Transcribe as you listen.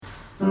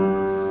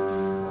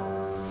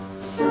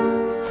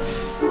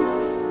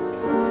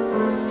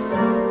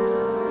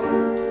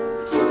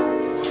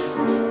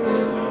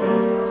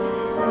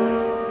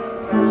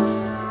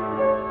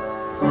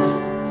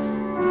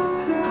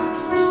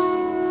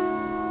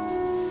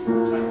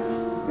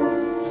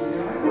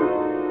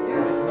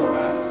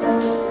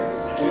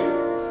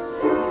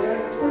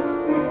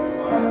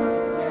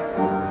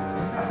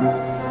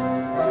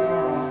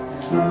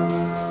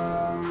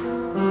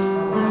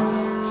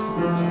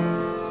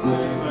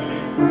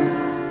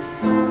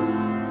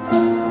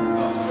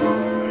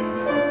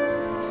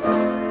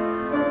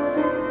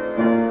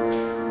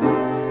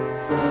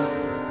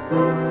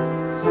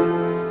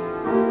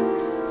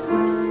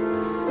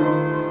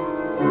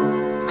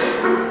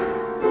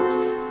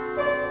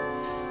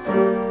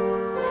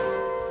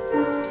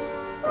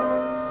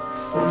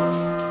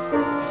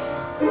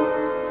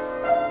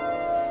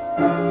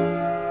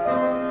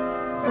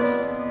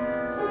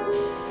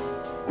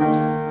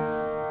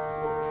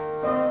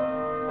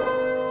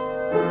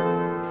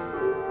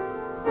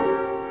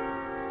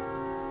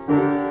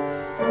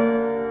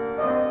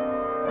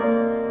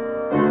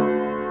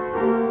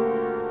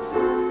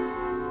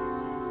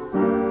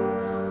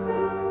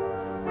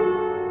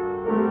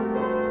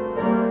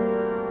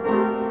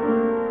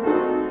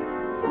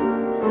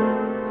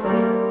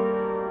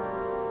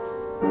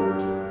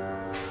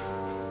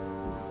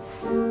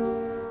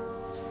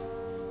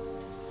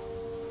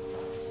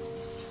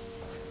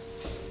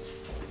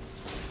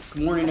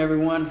Good morning,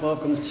 everyone.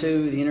 Welcome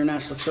to the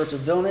International Church of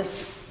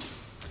Vilnius.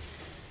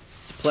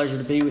 It's a pleasure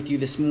to be with you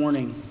this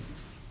morning.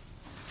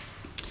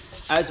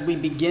 As we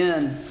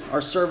begin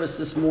our service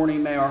this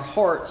morning, may our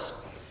hearts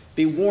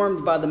be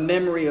warmed by the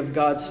memory of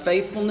God's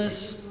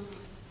faithfulness,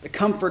 the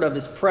comfort of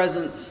His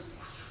presence,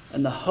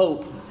 and the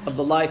hope of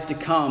the life to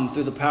come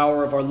through the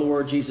power of our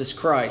Lord Jesus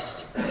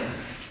Christ.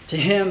 To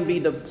Him be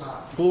the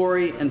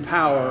glory and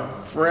power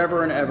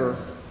forever and ever.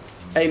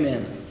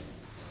 Amen.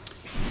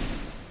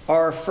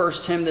 Our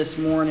first hymn this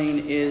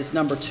morning is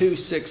number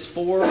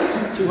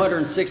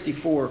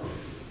 264,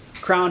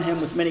 Crown Him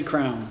with Many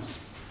Crowns.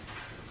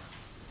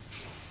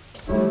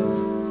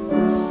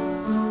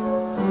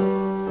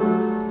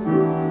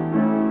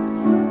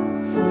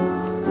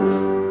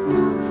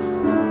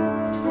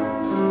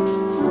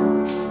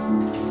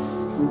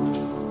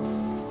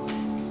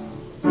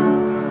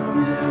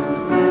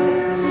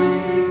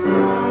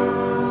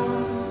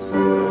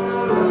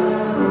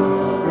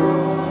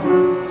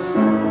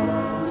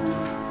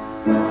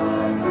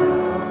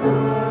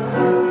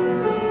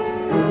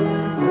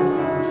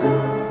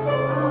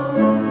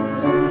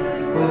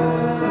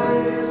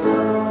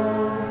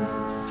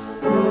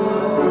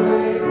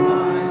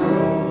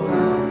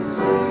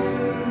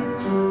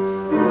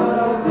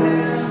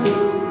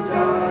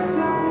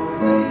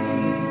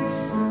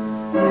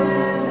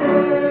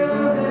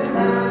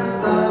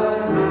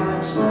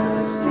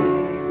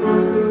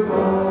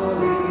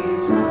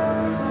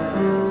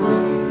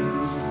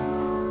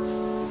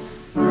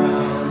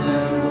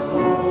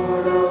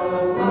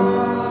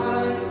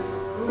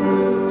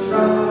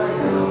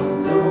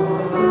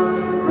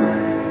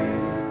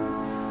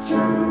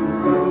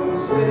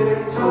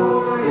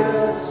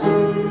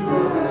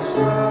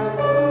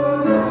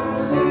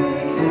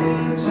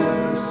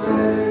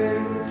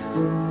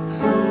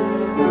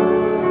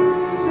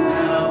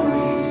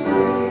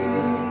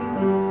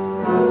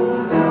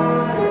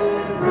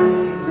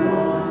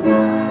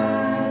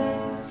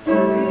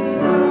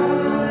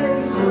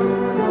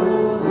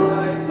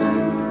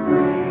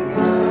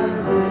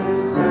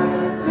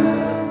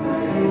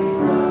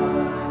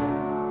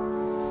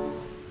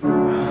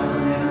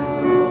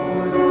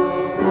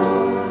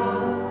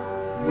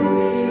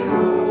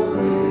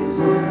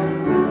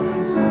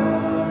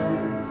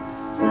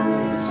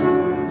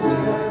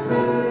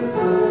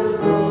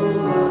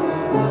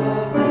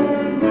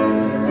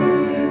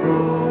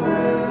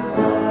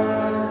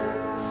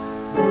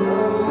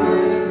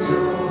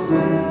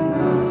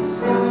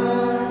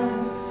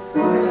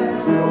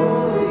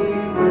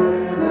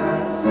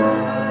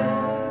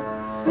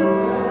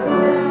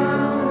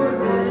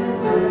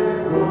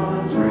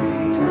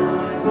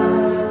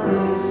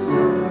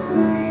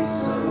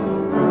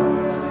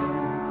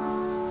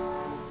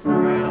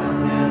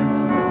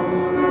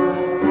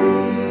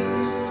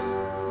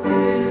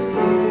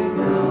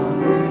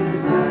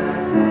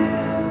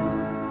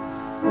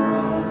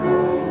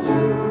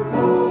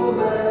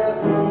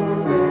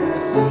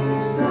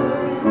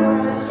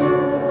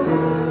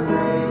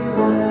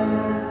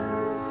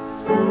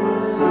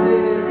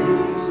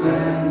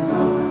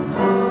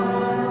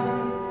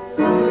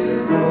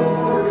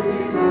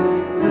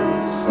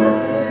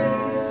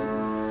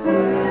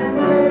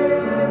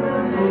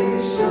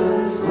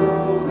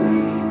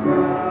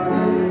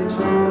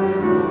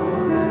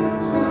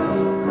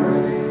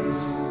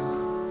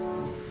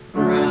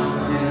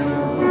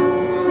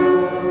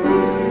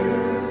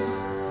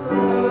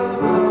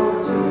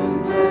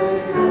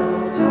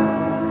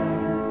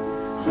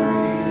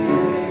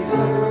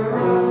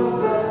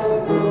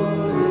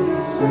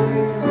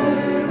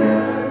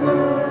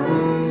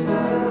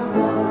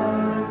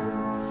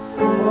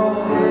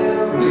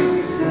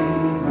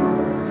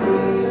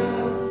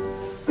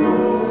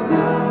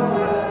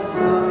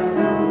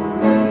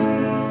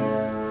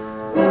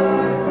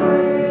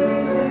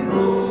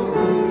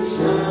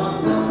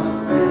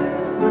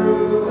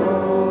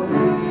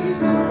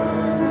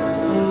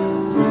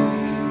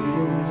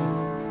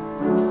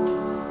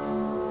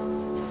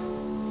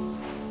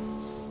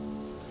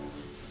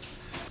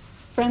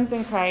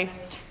 friends in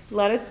Christ,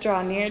 let us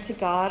draw near to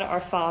God our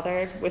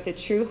Father with a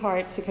true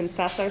heart to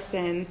confess our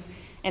sins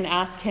and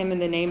ask him in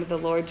the name of the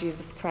Lord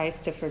Jesus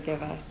Christ to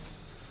forgive us.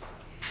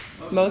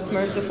 Most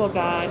merciful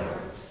God,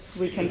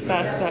 we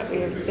confess that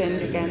we have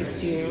sinned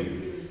against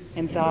you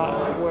in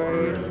thought,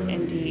 word,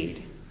 and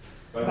deed,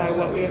 by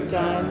what we have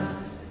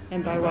done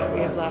and by what we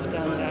have left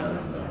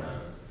undone.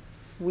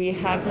 We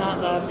have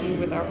not loved you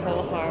with our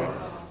whole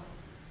hearts.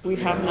 We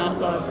have not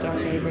loved our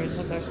neighbors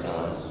as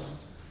ourselves.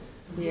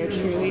 We are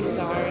truly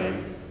sorry,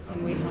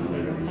 and we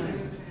humbly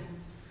repent.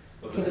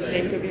 For the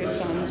sake of your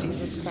Son,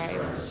 Jesus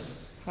Christ,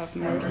 have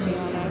mercy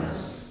on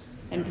us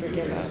and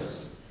forgive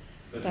us,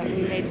 that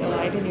we may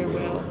delight in your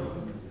will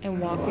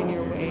and walk in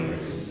your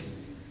ways,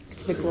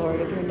 to the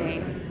glory of your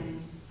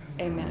name.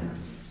 Amen.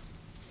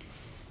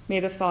 May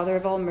the Father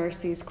of all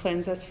mercies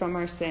cleanse us from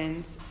our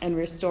sins and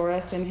restore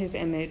us in his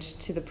image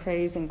to the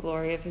praise and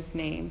glory of his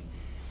name,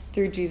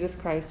 through Jesus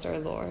Christ our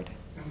Lord.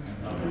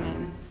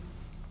 Amen.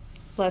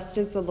 Blessed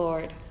is the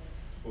Lord,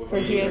 for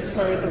he has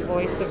heard the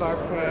voice of our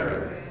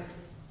prayer.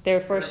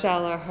 Therefore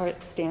shall our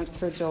hearts dance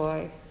for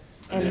joy,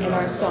 and in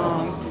our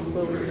songs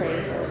will we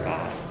praise our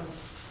God.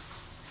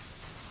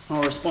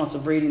 Our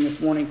responsive reading this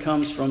morning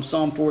comes from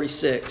Psalm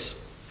 46.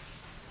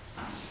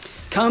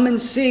 Come and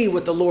see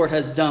what the Lord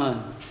has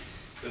done,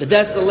 the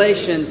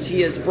desolations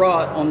he has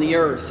brought on the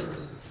earth.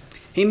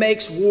 He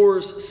makes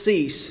wars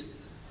cease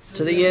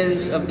to the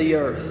ends of the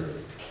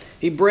earth.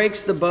 He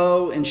breaks the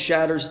bow and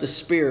shatters the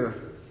spear.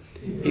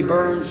 He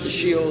burns the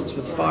shields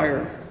with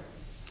fire.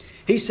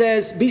 He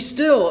says, be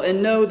still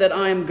and know that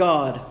I am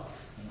God.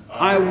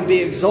 I will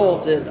be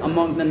exalted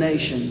among the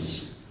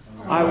nations.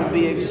 I will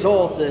be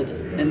exalted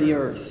in the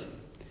earth.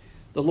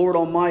 The Lord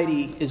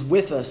Almighty is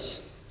with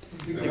us.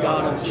 The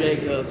God of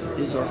Jacob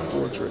is our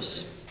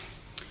fortress.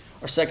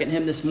 Our second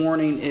hymn this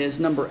morning is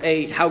number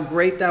 8, How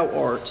Great Thou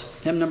Art.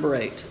 Hymn number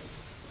 8.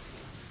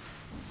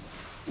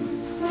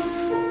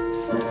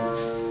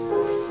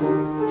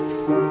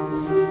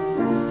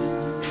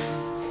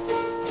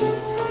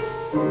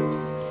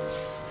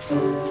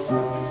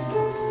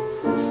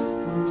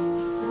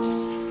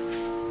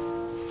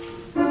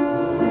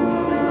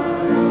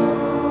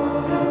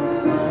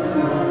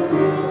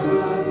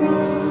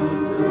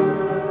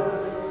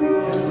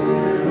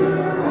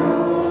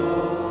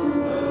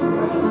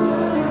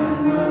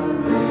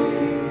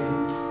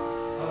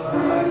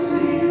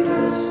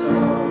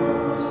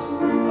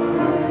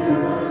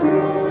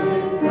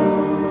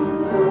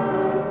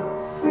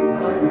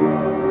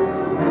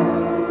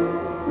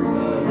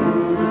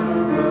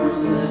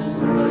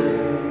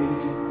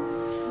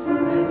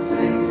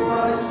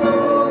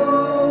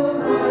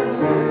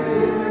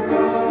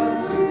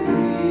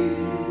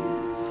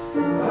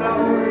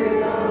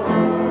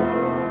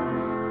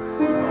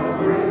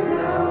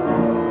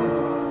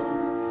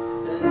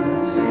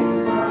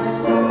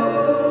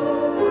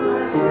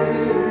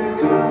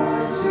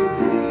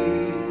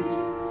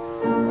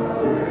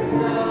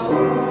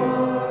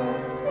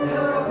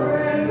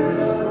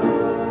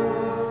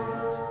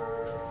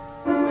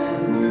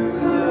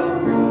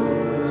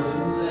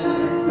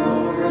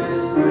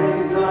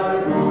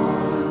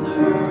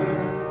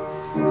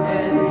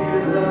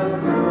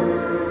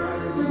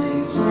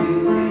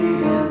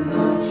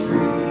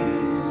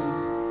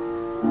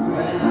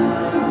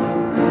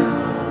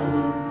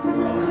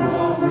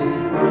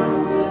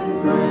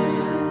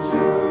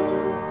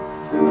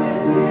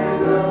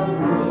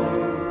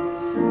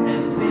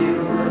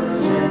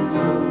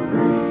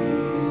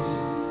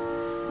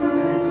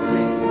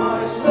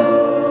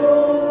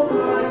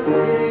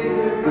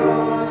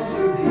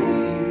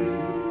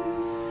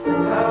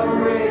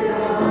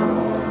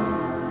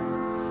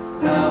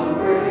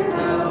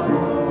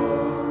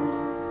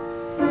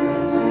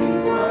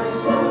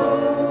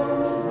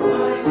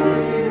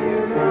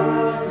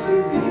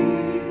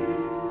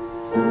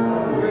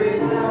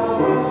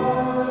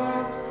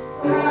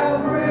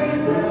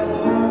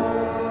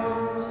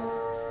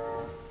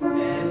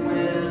 And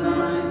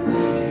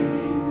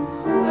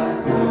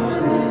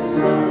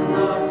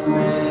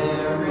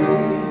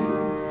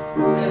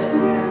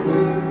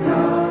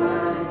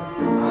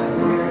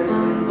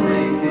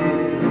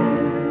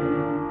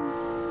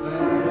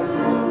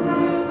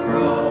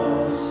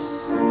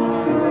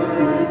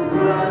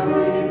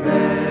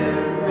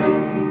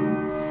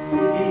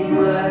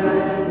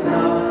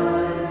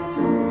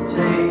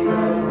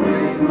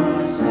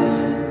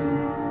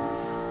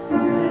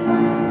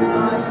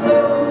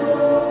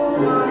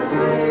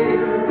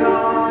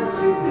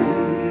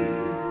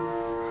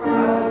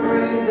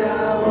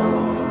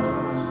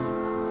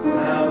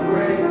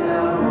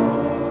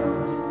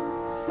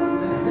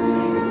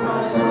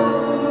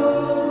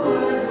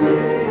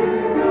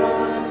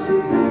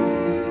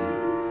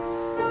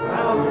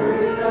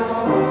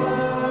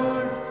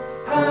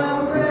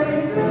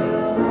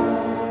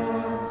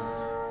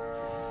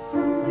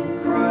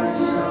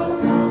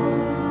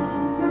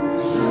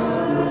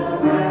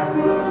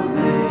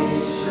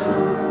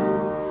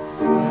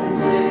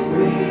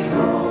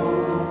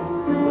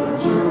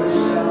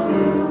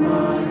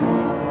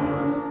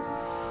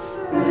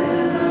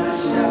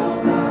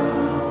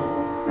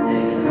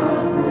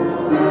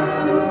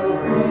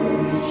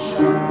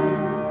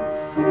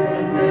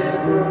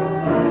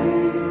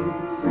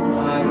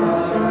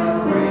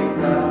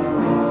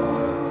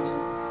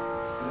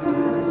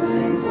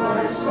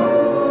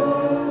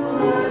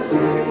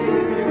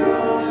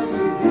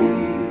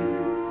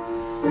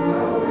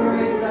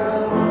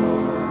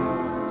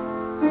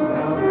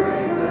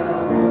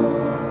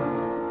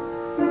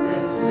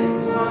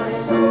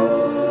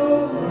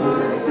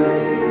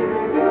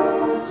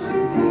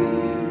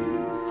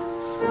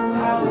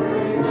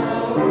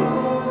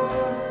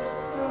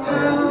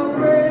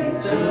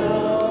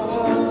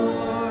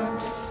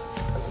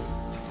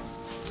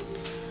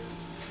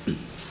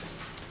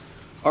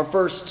Our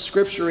first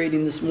scripture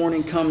reading this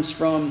morning comes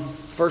from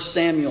 1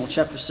 Samuel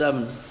chapter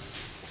 7.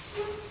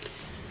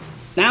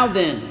 Now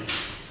then,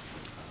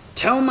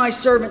 tell my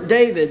servant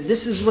David,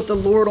 this is what the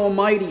Lord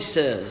Almighty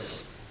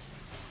says.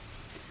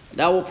 And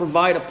I will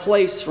provide a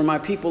place for my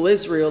people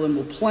Israel and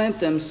will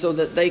plant them so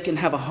that they can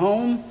have a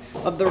home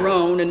of their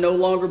own and no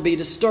longer be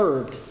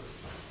disturbed.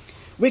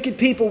 Wicked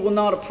people will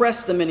not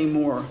oppress them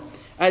anymore,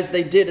 as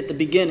they did at the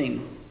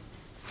beginning,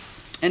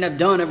 and have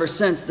done ever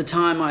since the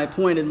time I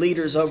appointed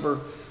leaders over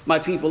my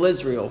people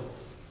Israel.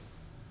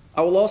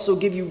 I will also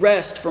give you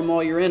rest from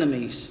all your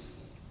enemies.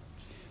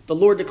 The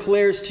Lord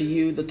declares to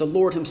you that the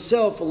Lord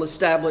himself will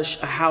establish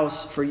a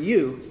house for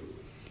you.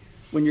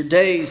 When your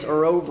days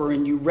are over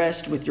and you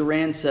rest with your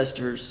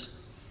ancestors,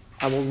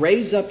 I will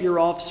raise up your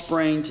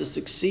offspring to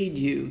succeed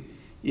you,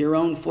 your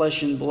own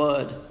flesh and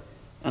blood,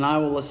 and I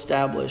will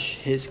establish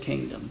his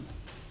kingdom.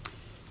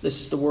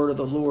 This is the word of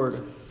the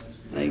Lord.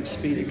 Thanks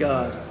be to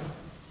God.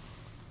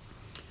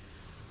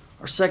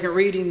 Our second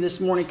reading this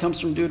morning comes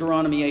from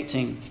Deuteronomy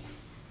 18.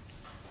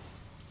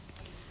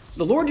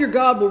 The Lord your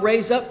God will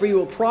raise up for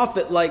you a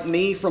prophet like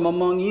me from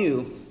among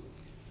you,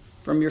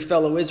 from your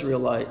fellow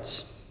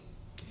Israelites.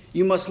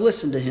 You must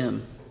listen to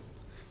him.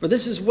 For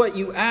this is what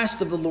you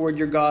asked of the Lord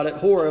your God at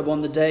Horeb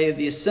on the day of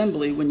the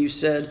assembly when you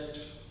said,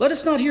 let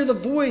us not hear the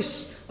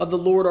voice of the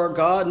Lord our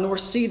God, nor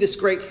see this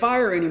great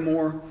fire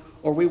anymore,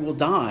 or we will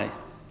die.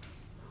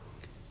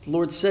 The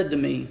Lord said to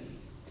me,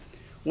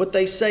 what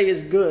they say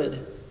is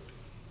good.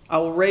 I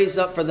will raise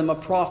up for them a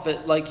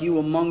prophet like you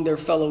among their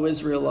fellow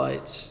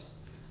Israelites,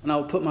 and I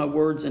will put my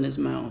words in his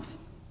mouth.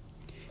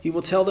 He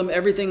will tell them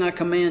everything I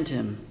command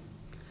him.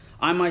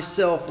 I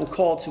myself will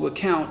call to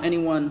account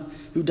anyone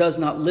who does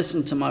not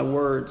listen to my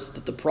words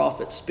that the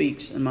prophet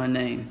speaks in my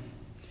name.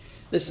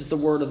 This is the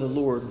word of the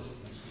Lord.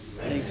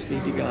 Thanks be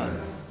to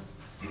God.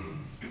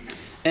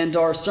 And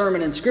our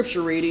sermon and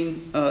scripture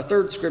reading,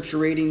 third scripture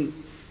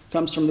reading,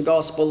 comes from the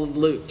Gospel of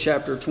Luke,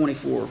 chapter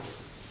 24.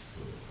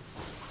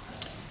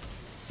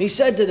 He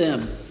said to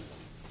them,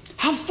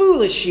 how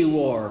foolish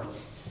you are,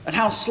 and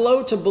how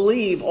slow to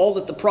believe all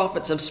that the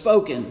prophets have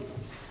spoken.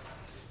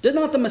 Did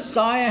not the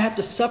Messiah have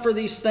to suffer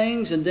these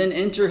things and then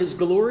enter his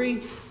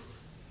glory?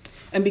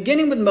 And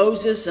beginning with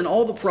Moses and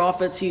all the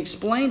prophets, he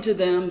explained to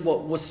them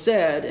what was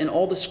said in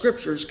all the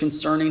scriptures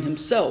concerning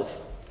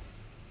himself.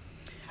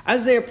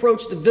 As they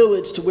approached the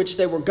village to which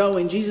they were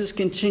going, Jesus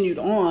continued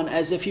on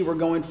as if he were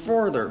going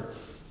farther.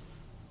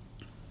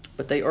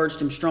 But they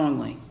urged him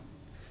strongly,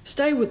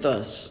 stay with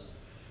us,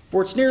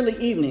 for it's nearly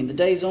evening, the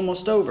day's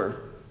almost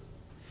over.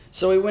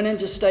 So he went in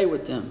to stay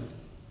with them.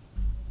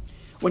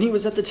 When he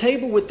was at the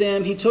table with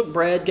them, he took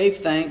bread, gave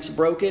thanks,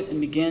 broke it,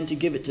 and began to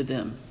give it to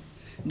them.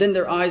 Then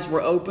their eyes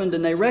were opened,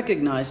 and they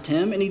recognized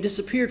him, and he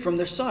disappeared from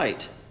their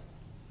sight.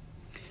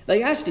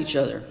 They asked each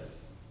other,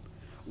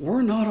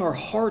 were not our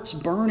hearts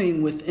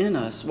burning within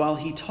us while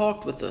he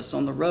talked with us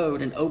on the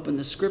road and opened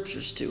the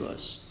scriptures to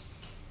us?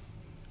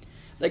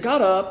 They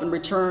got up and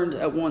returned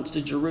at once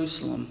to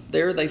Jerusalem.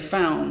 There they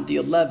found the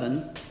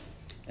 11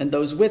 and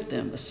those with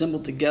them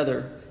assembled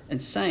together and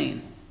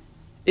saying,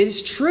 it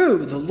is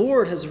true, the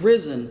Lord has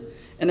risen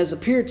and has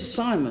appeared to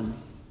Simon.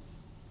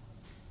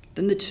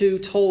 Then the two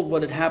told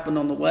what had happened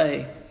on the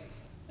way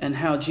and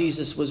how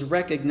Jesus was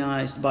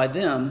recognized by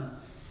them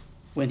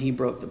when he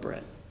broke the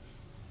bread.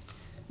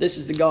 This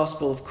is the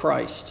gospel of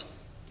Christ.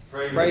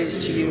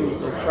 Praise to you,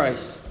 Lord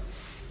Christ.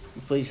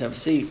 Please have a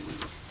seat.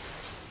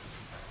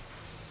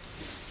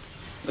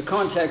 The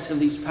context of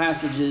these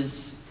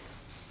passages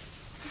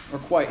are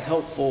quite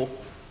helpful.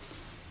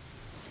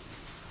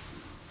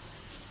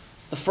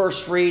 The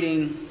first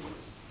reading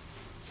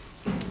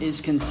is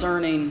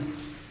concerning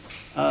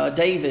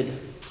David,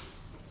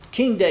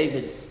 King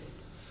David.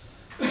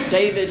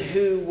 David,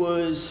 who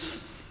was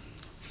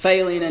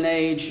failing in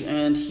age,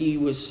 and he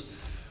was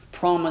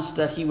promised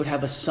that he would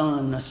have a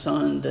son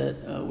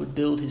that would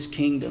build his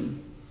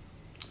kingdom.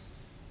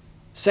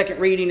 Second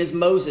reading is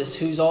Moses,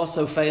 who's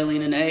also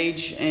failing in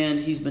age, and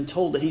he's been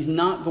told that he's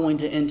not going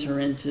to enter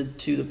into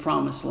the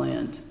promised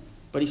land.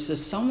 But he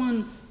says,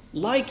 someone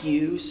like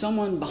you,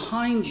 someone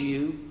behind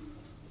you,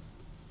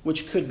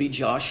 which could be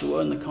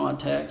Joshua in the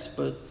context,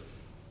 but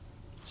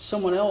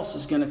someone else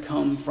is going to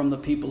come from the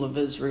people of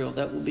Israel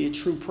that will be a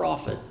true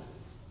prophet.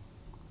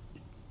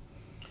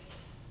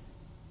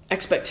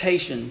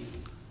 Expectations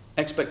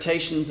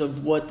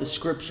of what the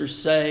scriptures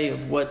say,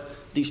 of what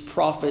these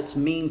prophets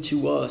mean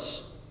to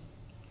us.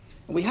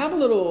 We have a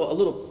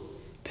little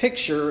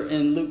picture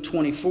in Luke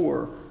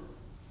 24.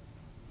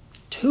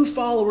 Two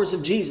followers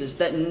of Jesus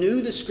that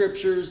knew the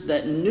scriptures,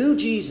 that knew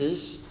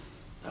Jesus,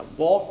 that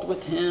walked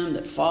with him,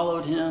 that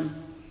followed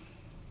him.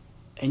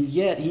 And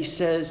yet he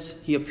says,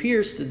 he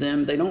appears to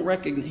them, they don't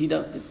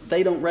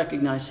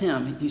recognize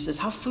him. He says,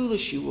 how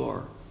foolish you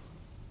are.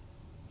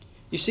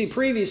 You see,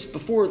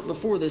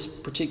 before this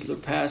particular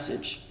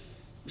passage,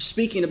 we're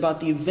speaking about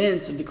the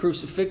events of the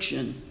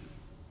crucifixion.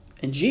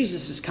 And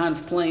Jesus is kind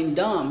of playing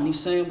dumb. And he's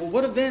saying, well,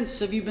 what events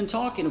have you been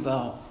talking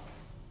about?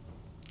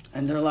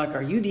 And they're like,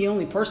 are you the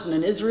only person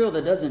in Israel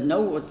that doesn't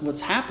know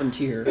what's happened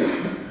here?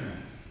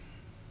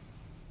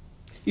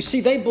 You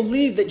see, they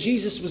believed that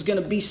Jesus was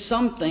going to be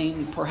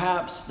something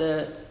perhaps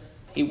that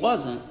he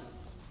wasn't,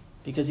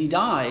 because he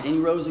died and he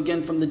rose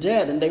again from the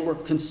dead, and they were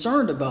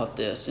concerned about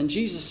this. And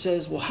Jesus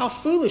says, well, how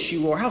foolish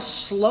you are, how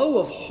slow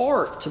of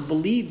heart to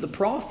believe the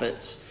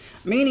prophets,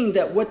 meaning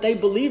that what they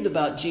believed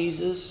about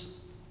Jesus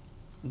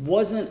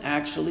wasn't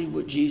actually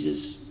what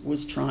Jesus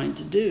was trying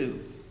to do.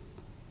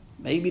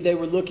 Maybe they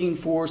were looking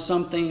for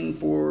something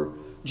for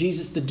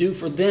Jesus to do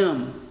for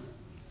them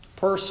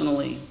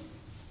personally.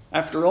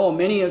 After all,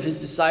 many of his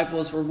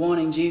disciples were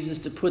wanting Jesus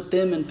to put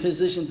them in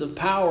positions of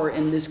power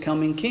in this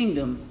coming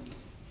kingdom.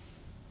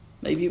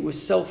 Maybe it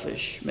was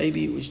selfish.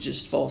 Maybe it was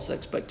just false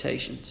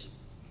expectations.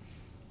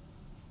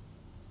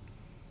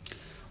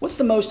 What's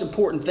the most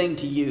important thing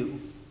to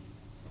you?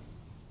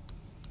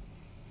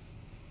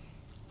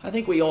 I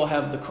think we all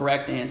have the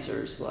correct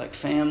answers, like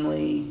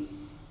family,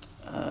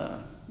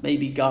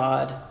 maybe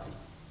God.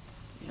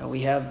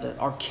 We have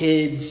our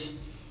kids.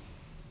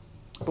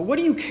 But what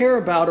do you care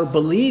about or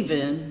believe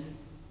in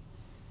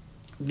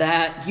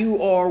that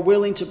you are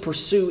willing to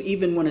pursue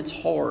even when it's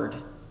hard?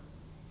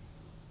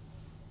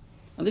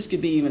 Now, this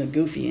could be even a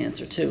goofy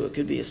answer too. It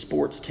could be a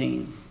sports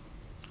team,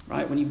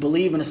 right? When you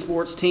believe in a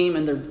sports team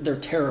and they're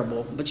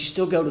terrible, but you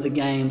still go to the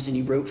games and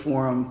you root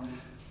for them.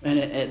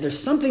 And there's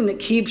something that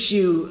keeps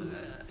you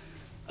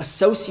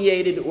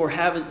associated or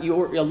having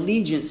your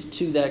allegiance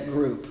to that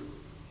group.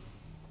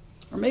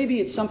 Or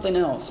maybe it's something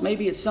else.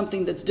 Maybe it's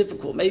something that's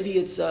difficult. Maybe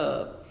it's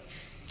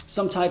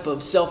some type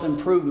of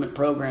self-improvement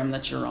program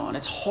that you're on.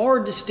 It's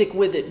hard to stick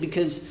with it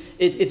because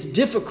it's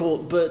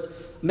difficult, but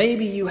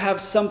maybe you have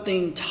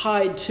something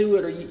tied to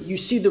it, or you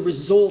see the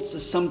results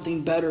as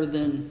something better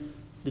than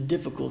the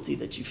difficulty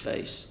that you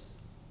face.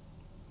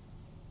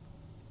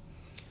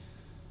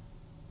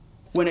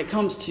 When it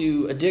comes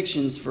to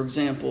addictions, for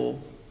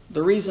example,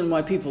 the reason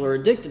why people are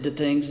addicted to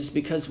things is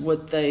because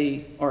what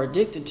they are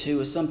addicted to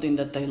is something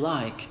that they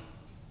like,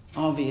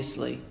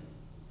 obviously.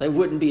 They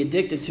wouldn't be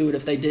addicted to it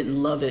if they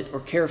didn't love it or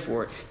care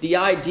for it. The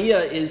idea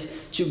is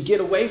to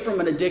get away from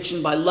an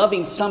addiction by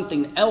loving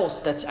something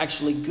else that's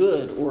actually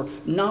good, or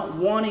not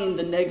wanting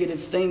the negative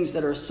things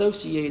that are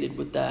associated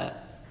with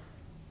that.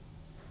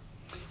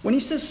 When he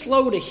says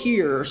slow to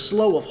hear or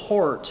slow of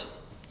heart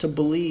to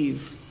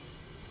believe,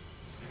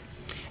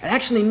 it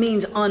actually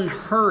means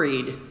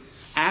unhurried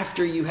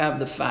after you have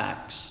the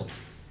facts.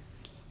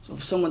 So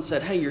if someone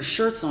said, hey, your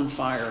shirt's on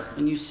fire,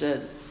 and you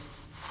said,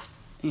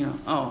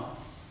 oh,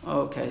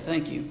 okay,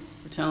 thank you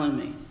for telling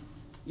me.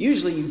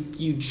 Usually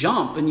you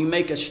jump and you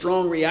make a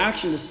strong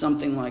reaction to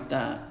something like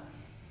that.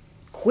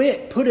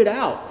 Quick, put it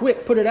out.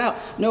 Quick, put it out.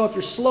 No, if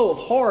you're slow of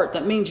heart,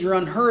 that means you're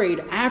unhurried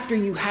after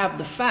you have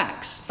the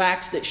facts.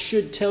 Facts that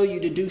should tell you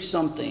to do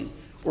something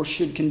or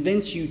should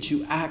convince you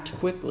to act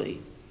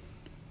quickly.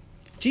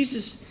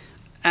 Jesus,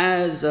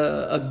 as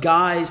a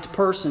guised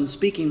person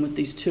speaking with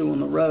these two on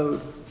the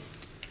road,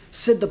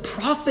 said the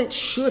prophets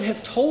should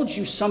have told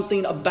you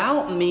something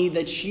about me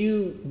that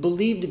you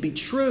believe to be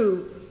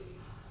true,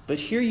 but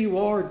here you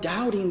are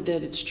doubting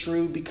that it's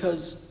true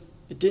because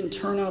it didn't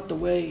turn out the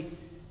way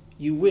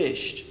you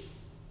wished.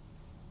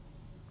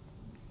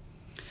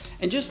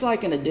 And just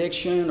like an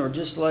addiction, or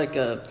just like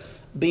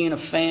being a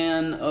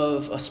fan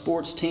of a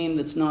sports team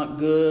that's not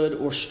good,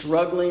 or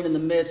struggling in the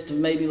midst of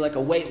maybe like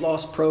a weight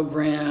loss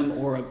program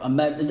or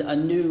a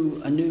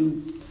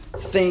new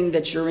thing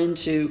that you're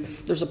into,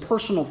 there's a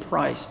personal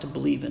price to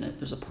believe in it.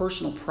 There's a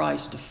personal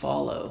price to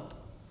follow.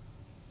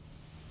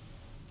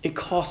 It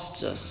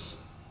costs us.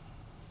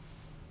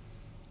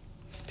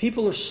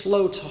 People are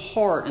slow to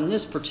heart in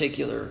this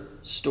particular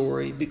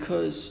story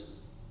because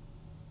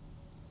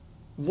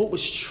what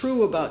was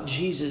true about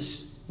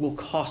Jesus will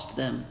cost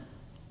them.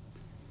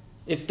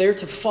 If they're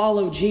to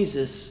follow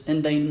Jesus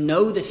and they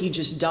know that he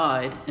just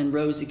died and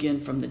rose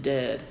again from the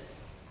dead,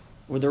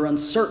 or they're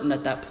uncertain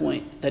at that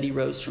point that he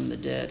rose from the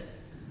dead,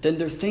 then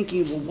they're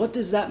thinking, well, what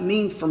does that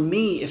mean for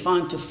me if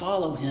I'm to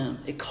follow him?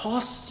 It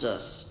costs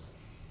us.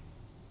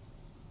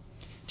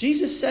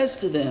 Jesus says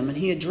to them, and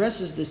he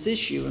addresses this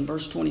issue in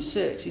verse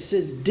 26. He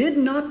says, did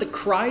not the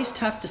Christ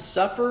have to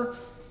suffer,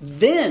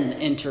 then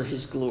enter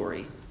his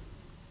glory?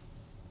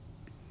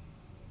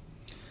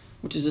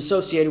 Which is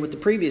associated with the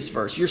previous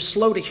verse. You're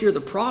slow to hear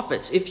the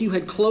prophets. If you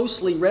had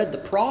closely read the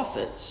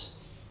prophets,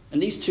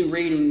 and these two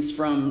readings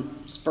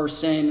from 1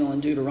 Samuel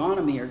and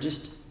Deuteronomy are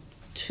just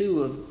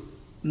two of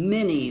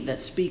many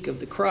that speak of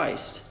the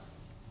Christ.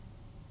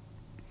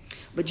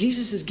 But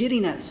Jesus is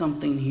getting at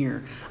something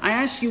here. I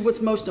ask you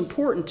what's most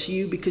important to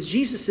you, because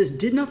Jesus says,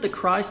 did not the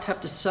Christ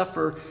have to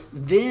suffer,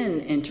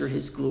 then enter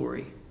his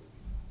glory?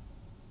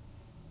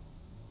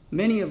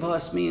 Many of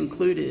us, me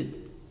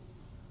included,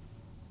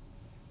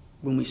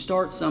 when we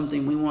start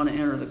something, we want to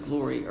enter the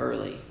glory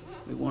early.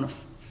 We want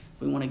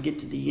to get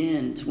to the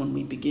end when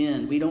we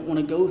begin. We don't want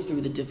to go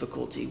through the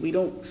difficulty.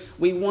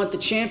 We want the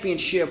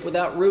championship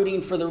without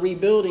rooting for the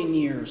rebuilding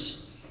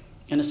years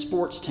in a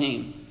sports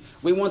team.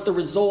 We want the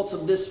results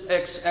of this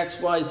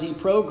XYZ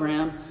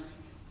program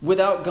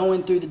without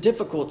going through the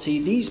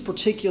difficulty. These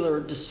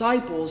particular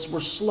disciples were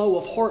slow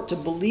of heart to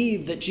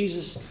believe that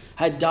Jesus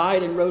had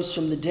died and rose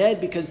from the dead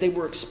because they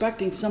were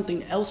expecting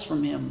something else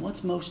from him.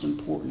 What's most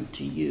important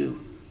to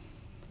you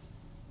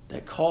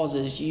that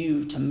causes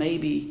you to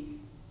maybe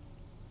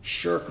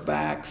shirk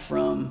back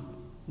from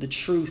the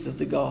truth of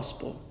the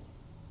gospel?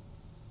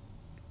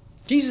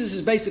 Jesus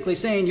is basically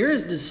saying, you're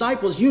his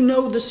disciples, you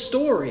know the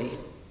story.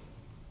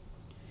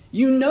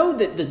 You know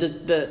that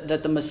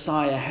the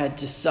Messiah had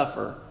to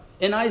suffer.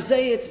 In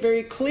Isaiah, it's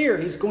very clear.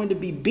 He's going to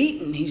be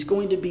beaten. He's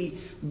going to be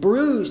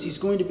bruised. He's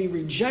going to be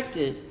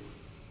rejected.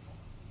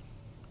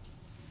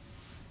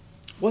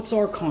 What's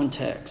our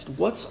context?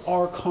 What's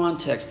our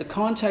context? The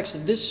context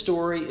of this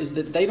story is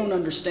that they don't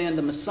understand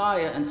the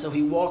Messiah, and so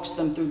he walks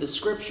them through the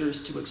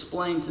scriptures to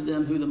explain to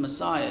them who the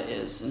Messiah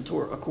is,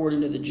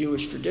 according to the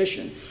Jewish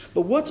tradition.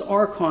 But what's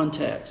our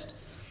context?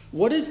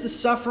 What is the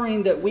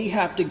suffering that we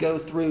have to go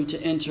through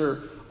to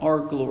enter our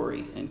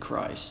glory in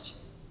Christ?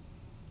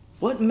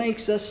 What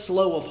makes us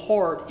slow of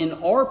heart in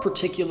our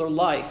particular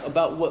life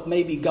about what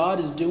maybe God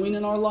is doing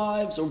in our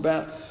lives, or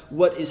about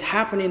what is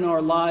happening in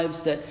our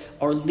lives that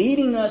are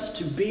leading us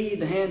to be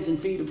the hands and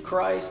feet of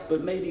Christ,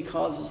 but maybe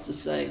cause us to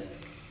say,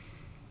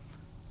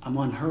 I'm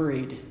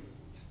unhurried,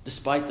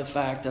 despite the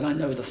fact that I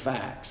know the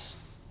facts,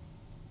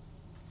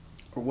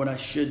 or what I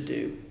should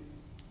do.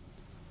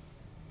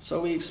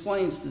 So he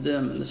explains to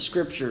them in the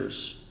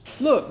scriptures,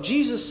 look,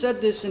 Jesus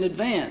said this in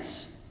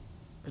advance.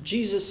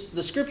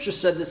 The scripture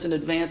said this in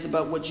advance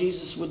about what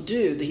Jesus would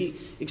do. He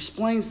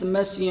explains the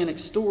messianic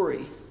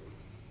story.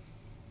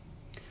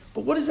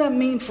 But what does that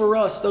mean for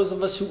us, those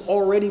of us who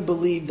already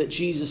believe that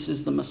Jesus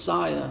is the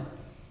Messiah?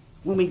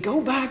 When we go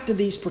back to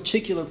these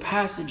particular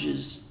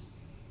passages,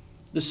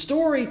 the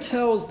story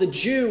tells the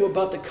Jew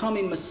about the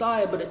coming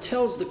Messiah, but it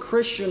tells the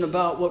Christian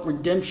about what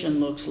redemption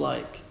looks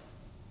like.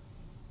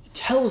 It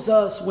tells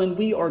us when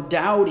we are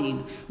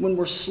doubting, when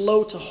we're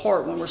slow to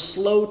heart, when we're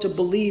slow to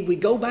believe. We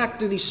go back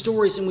through these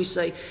stories and we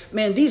say,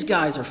 man, these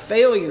guys are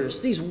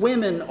failures. These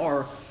women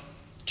are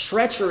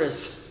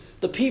treacherous.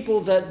 The people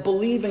that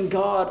believe in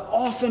God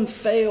often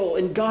fail,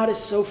 and God is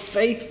so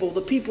faithful. The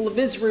people of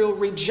Israel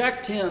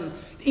reject him,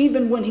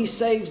 even when he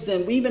saves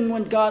them, even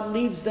when God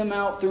leads them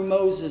out through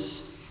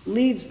Moses,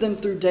 leads them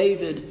through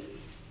David.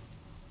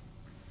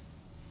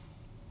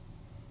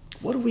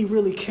 What do we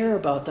really care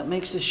about that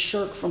makes us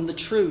shirk from the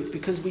truth?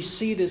 Because we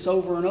see this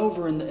over and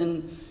over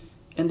in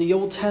the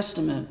Old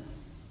Testament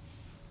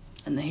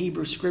and the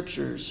Hebrew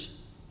Scriptures.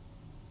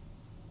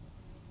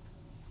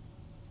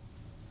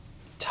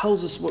 It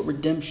tells us what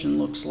redemption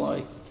looks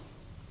like.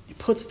 It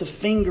puts the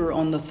finger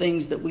on the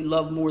things that we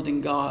love more than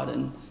God.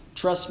 And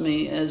trust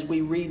me, as we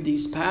read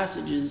these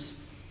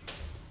passages,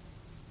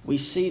 we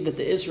see that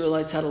the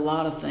Israelites had a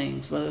lot of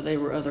things, whether they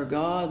were other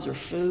gods or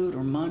food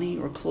or money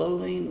or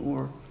clothing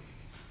or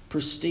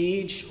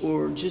prestige,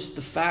 or just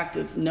the fact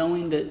of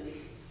knowing that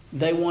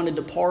they wanted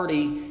to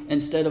party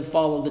instead of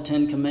follow the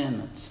 10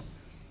 Commandments.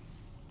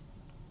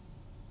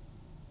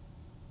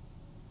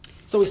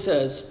 So he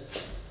says,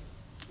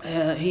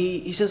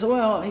 he says,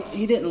 well,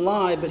 he didn't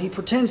lie, but he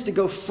pretends to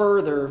go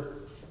further.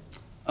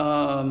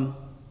 And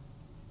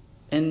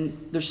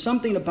there's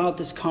something about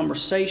this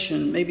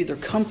conversation. Maybe they're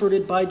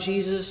comforted by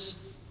Jesus,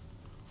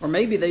 or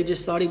maybe they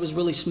just thought he was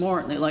really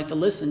smart and they liked to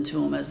listen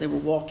to him as they were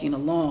walking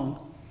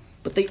along.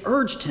 But they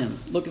urged him.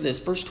 Look at this,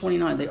 verse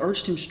 29. They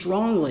urged him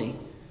strongly.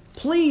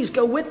 Please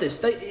go with us.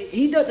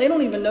 They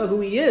don't even know who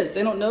he is.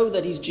 They don't know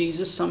that he's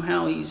Jesus.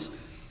 Somehow he's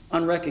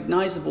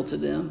unrecognizable to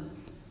them.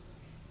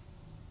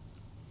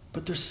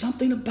 But there's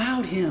something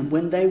about him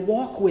when they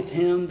walk with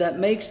him that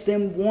makes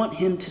them want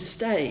him to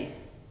stay.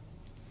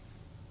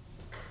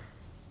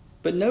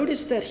 But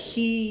notice that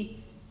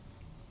he,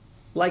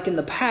 like in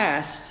the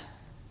past,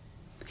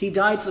 he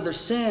died for their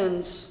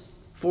sins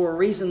for a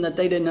reason that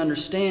they didn't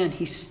understand.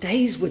 He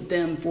stays with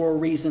them for a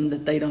reason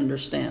that they'd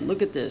understand.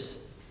 Look at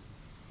this.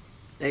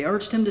 They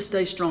urged him to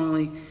stay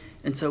strongly,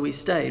 and so he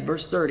stayed.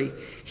 Verse 30,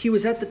 he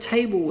was at the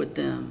table with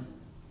them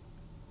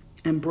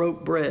and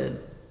broke bread.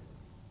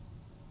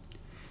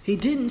 He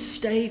didn't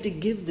stay to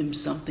give them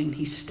something.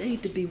 He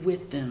stayed to be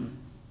with them.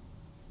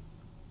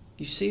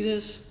 You see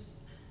this?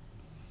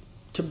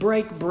 To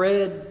break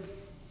bread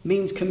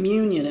means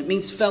communion. It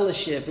means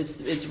fellowship.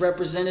 It's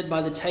represented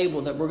by the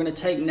table that we're going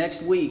to take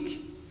next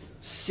week.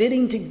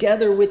 Sitting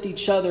together with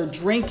each other,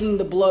 drinking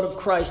the blood of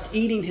Christ,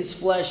 eating his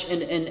flesh,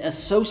 and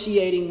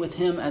associating with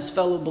him as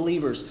fellow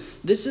believers.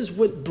 This is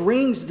what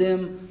brings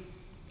them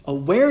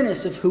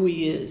awareness of who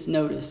he is.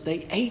 Notice,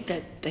 they ate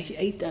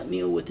that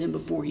meal with him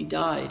before he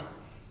died.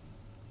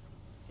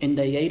 And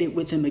they ate it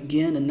with him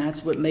again, and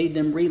that's what made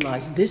them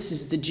realize this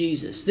is the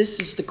Jesus. This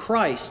is the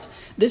Christ.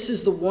 This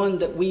is the one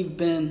that we've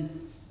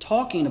been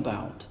talking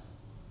about.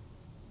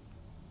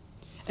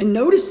 And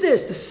notice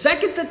this, the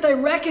second that they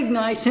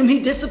recognize him, he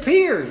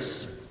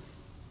disappears.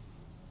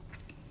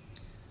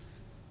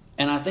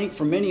 And I think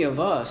for many of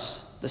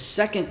us, the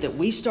second that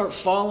we start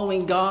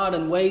following God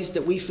in ways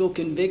that we feel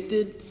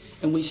convicted,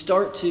 and we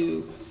start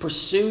to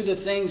pursue the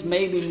things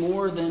maybe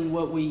more than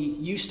what we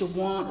used to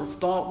want or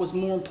thought was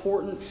more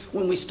important,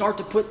 when we start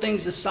to put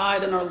things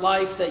aside in our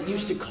life that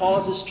used to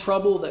cause us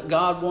trouble that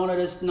God wanted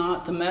us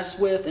not to mess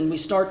with, and we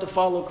start to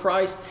follow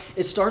Christ,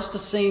 it starts to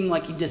seem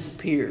like He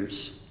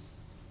disappears.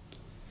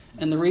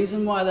 And the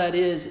reason why that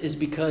is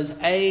because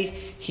A,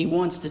 He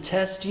wants to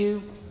test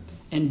you,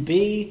 and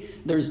B,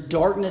 there's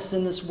darkness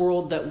in this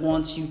world that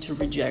wants you to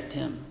reject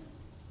Him.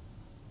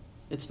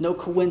 It's no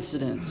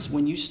coincidence.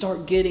 When you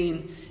start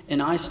getting,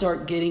 and I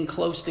start getting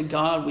close to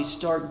God, we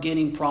start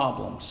getting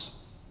problems.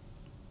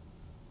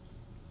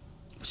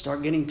 We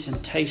start getting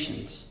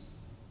temptations.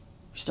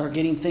 We start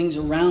getting things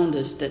around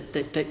us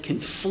that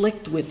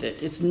conflict with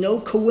it. It's no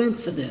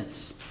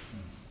coincidence.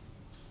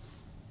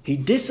 He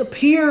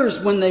disappears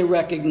when they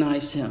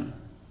recognize Him.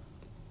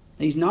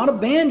 He's not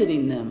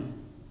abandoning them.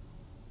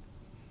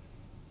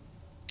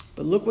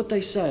 But look what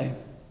they say.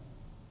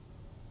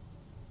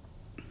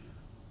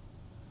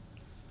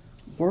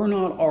 Were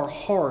not our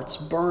hearts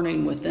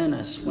burning within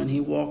us when He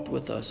walked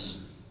with us?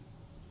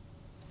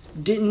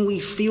 Didn't we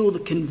feel the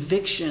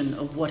conviction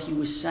of what He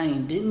was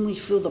saying? Didn't we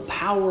feel the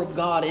power of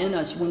God in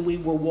us when we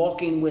were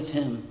walking with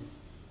Him?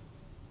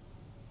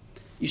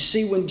 You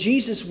see, when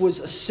Jesus was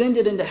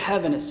ascended into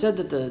heaven, it said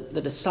that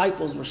the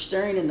disciples were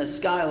staring in the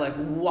sky like,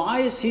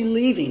 why is He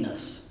leaving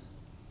us?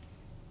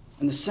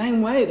 In the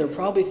same way, they're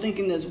probably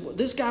thinking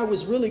this guy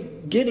was really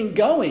getting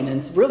going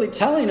and really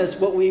telling us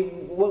what we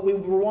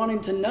were wanting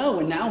to know,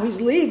 and now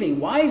He's leaving.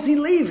 Why is He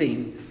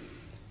leaving?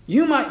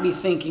 You might be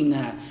thinking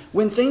that.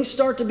 When things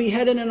start to be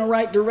headed in the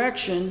right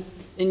direction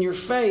in your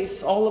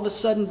faith, all of a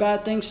sudden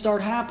bad things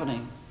start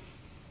happening.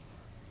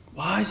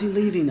 Why is He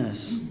leaving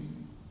us?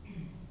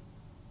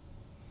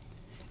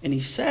 And He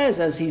says,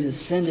 as He's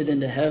ascended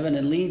into heaven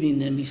and leaving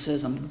them, He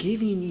says, I'm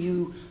giving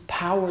you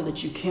power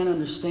that you can't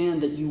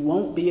understand, that you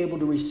won't be able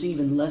to receive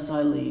unless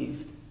I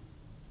leave.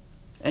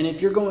 And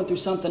if you're going through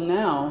something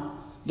now,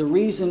 the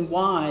reason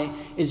why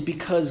is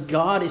because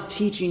God is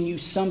teaching you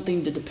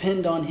something to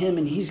depend on Him,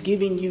 and He's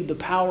giving you the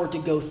power to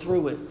go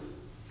through it,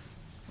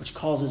 which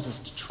causes us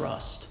to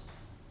trust.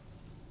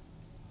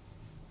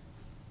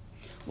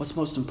 What's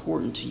most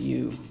important to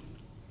you?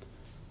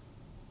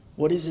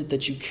 What is it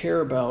that you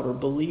care about or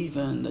believe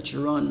in that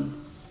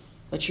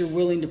you're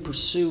willing to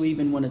pursue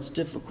even when it's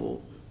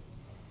difficult?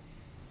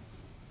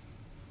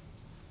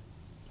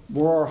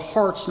 Were our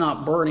hearts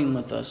not burning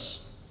with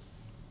us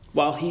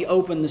while He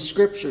opened the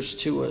Scriptures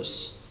to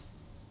us?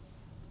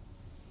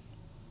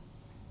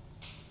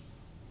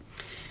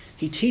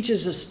 He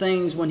teaches us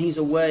things when He's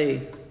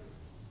away,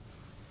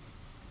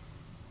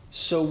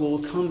 so we'll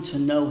come to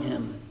know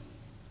Him,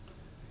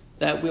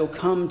 that we'll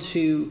come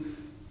to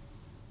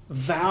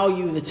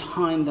value the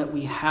time that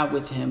we have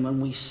with Him when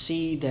we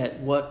see that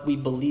what we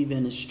believe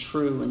in is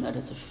true and that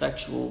it's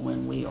effectual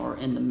when we are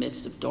in the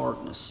midst of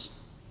darkness.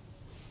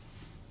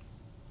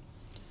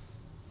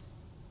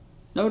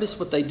 Notice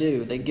what they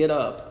do. They get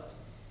up.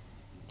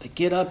 They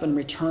get up and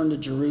return to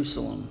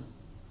Jerusalem.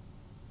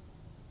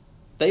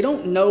 They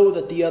don't know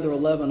that the other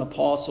 11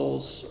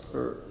 apostles,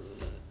 or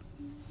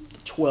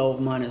 12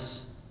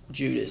 minus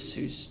Judas,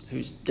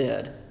 who's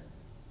dead,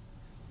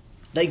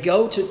 they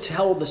go to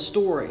tell the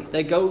story.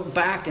 They go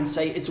back and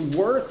say, it's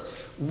worth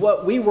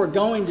what we were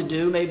going to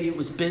do. Maybe it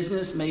was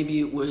business. Maybe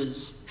it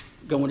was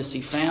going to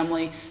see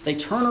family. They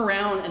turn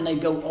around and they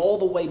go all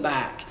the way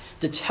back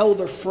to tell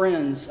their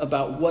friends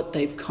about what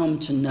they've come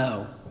to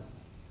know.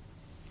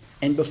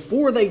 And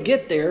before they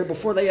get there,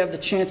 before they have the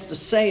chance to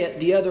say it,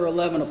 the other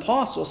 11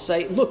 apostles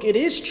say, look, it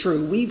is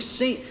true. We've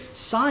seen,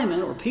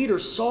 Simon or Peter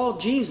saw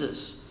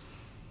Jesus.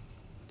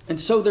 And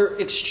so they're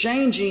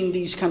exchanging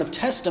these kind of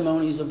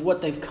testimonies of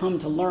what they've come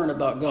to learn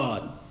about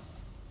God.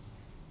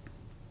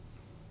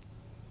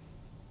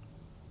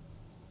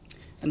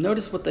 And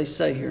notice what they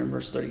say here in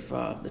verse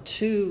 35. The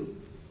two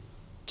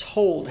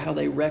told how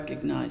they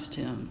recognized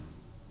Him.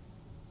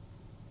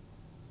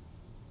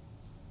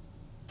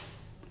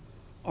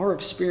 Our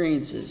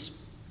experiences,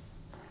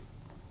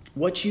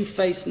 what you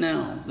face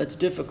now that's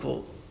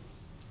difficult,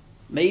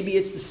 maybe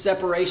it's the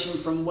separation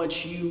from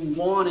what you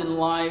want in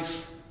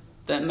life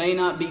that may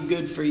not be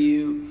good for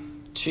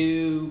you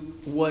to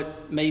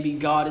what maybe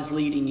God is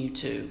leading you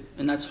to.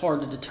 And that's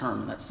hard to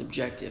determine. That's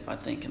subjective, I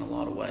think, in a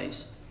lot of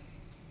ways.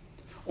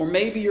 Or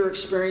maybe you're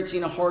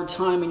experiencing a hard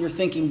time and you're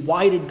thinking,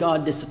 why did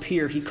God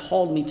disappear? He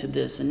called me to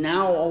this, and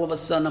now all of a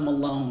sudden I'm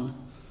alone.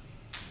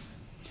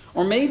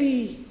 Or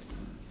maybe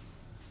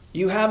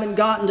you haven't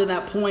gotten to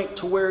that point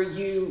to where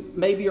you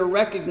maybe are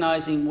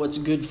recognizing what's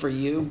good for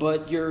you,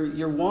 but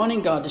you're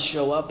wanting God to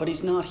show up, but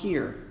He's not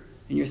here.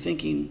 And you're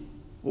thinking,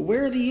 well,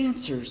 where are the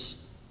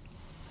answers?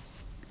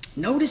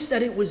 Notice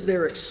that it was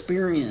their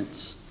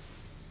experience.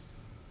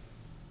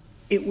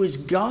 It was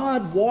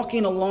God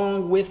walking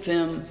along with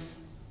them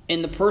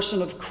in the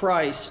person of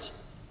Christ.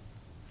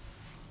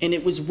 And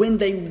it was when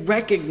they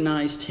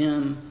recognized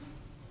Him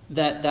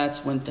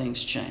that's when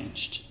things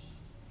changed.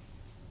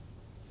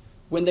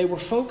 When they were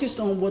focused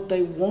on what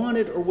they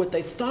wanted or what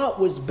they thought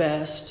was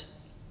best,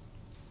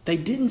 they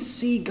didn't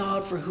see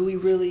God for who He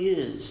really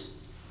is.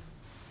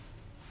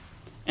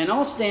 And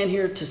I'll stand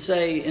here to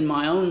say in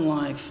my own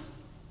life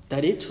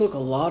that it took a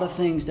lot of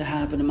things to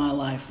happen in my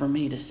life for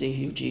me to see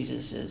who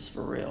Jesus is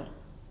for real.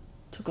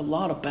 It took a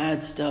lot of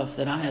bad stuff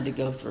that I had to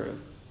go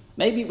through.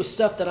 Maybe it was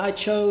stuff that I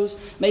chose.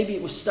 Maybe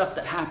it was stuff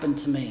that happened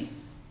to me.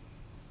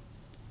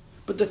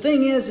 But the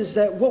thing is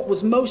that what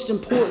was most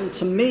important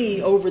to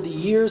me over the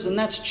years, and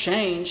that's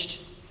changed,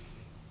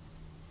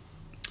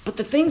 but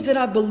the things that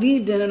I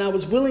believed in and I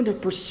was willing to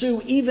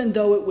pursue, even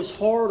though it was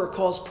hard or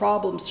caused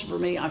problems for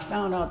me, I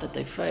found out that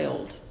they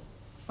failed.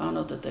 I found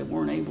out that they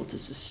weren't able to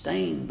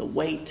sustain the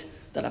weight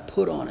that I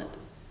put on it.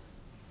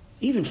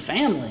 Even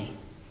family,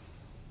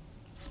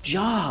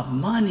 job,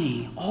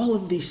 money, all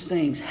of these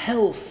things,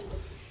 health,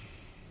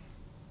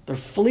 they're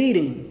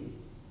fleeting.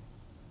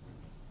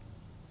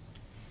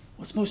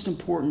 What's most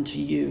important to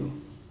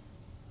you?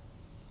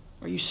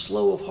 Are you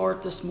slow of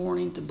heart this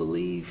morning to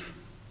believe?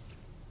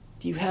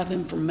 Do you have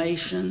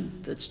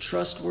information that's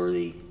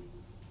trustworthy,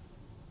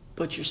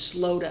 but you're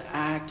slow to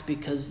act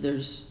because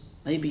there's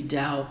maybe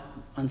doubt,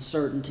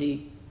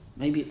 uncertainty?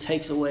 Maybe it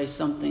takes away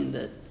something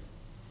that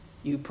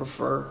you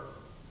prefer.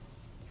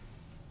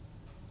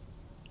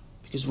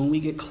 Because when we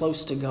get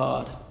close to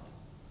God,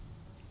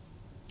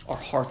 our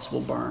hearts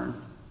will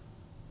burn.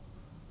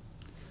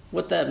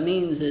 What that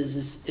means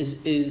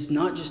is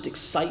not just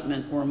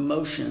excitement or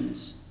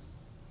emotions,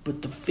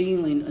 but the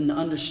feeling and the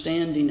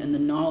understanding and the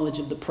knowledge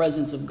of the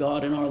presence of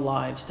God in our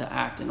lives to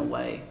act in a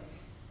way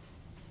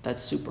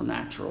that's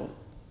supernatural.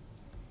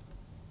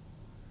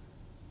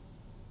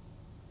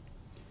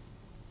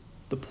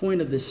 The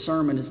point of this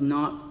sermon is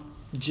not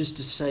just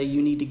to say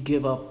you need to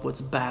give up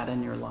what's bad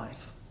in your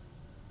life,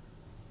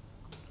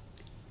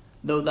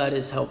 though that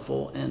is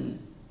helpful and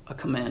a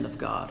command of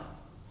God.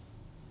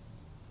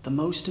 The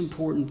most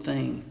important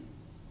thing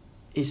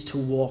is to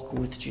walk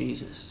with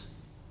Jesus,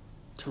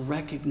 to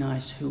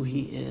recognize who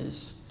he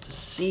is, to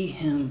see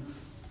him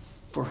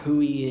for who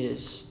he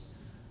is.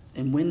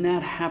 And when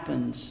that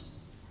happens,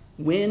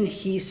 when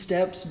he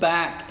steps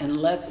back and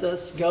lets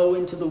us go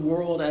into the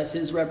world as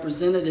his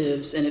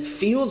representatives, and it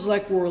feels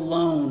like we're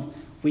alone,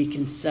 we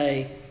can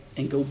say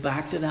and go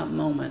back to that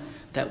moment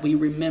that we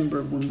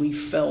remembered when we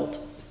felt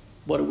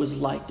what it was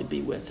like to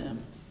be with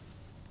him.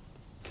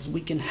 Because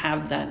we can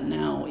have that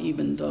now,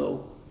 even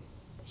though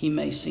he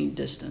may seem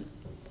distant.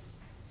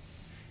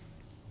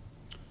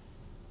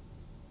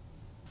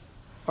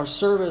 Our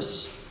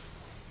service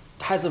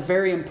has a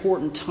very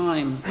important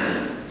time.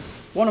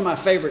 One of my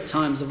favorite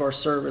times of our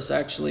service,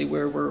 actually,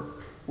 where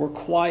we're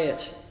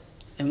quiet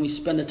and we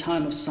spend a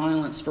time of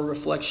silence for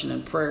reflection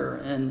and prayer.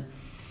 And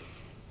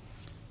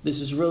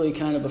this is really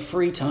kind of a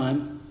free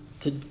time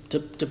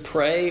to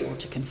pray or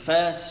to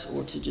confess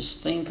or to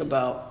just think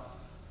about,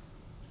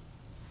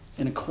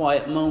 in a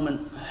quiet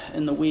moment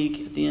in the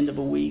week, at the end of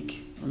a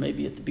week, or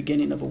maybe at the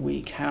beginning of a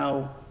week,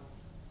 how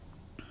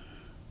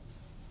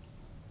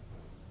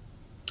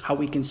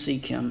we can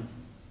seek him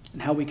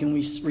and how we can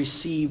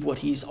receive what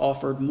he's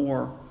offered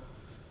more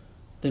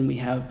than we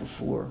have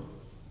before.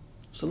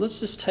 So let's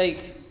just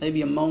take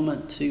maybe a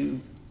moment to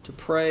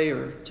pray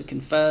or to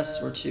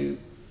confess or to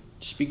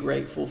just be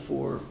grateful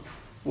for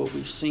what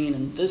we've seen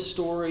in this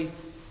story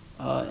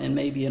and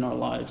maybe in our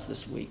lives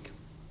this week.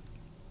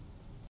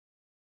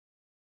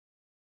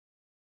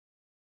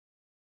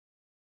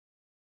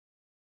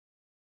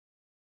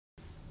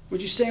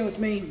 Would you stand with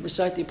me,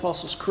 recite the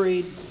Apostles'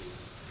 Creed?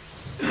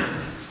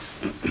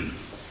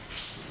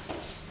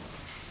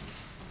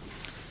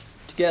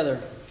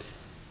 Together.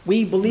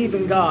 We believe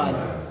in God,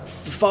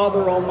 the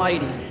Father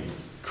Almighty,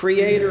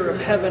 creator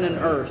of heaven and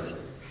earth.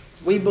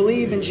 We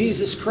believe in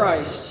Jesus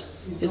Christ,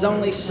 his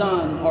only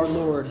Son, our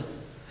Lord,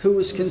 who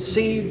was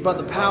conceived by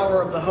the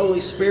power of the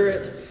Holy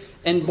Spirit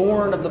and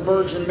born of the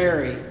Virgin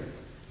Mary.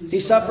 He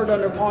suffered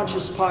under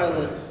Pontius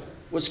Pilate,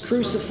 was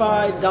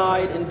crucified,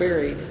 died, and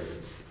buried.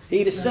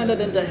 He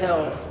descended into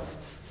hell.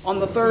 On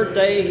the third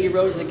day he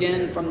rose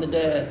again from the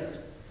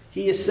dead.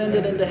 He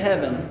ascended into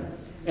heaven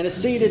and is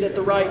seated at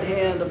the right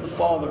hand of the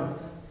Father.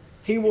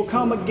 He will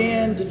come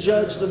again to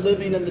judge the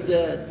living and the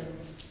dead.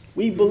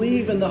 We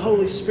believe in the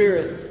Holy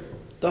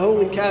Spirit, the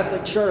Holy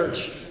Catholic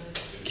Church,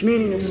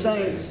 communion of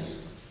saints,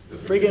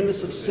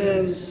 forgiveness of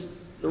sins,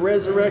 the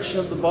resurrection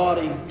of the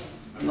body,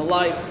 and the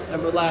life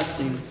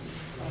everlasting.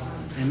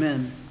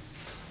 Amen.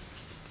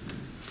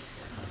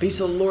 Peace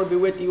of the Lord be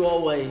with you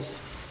always.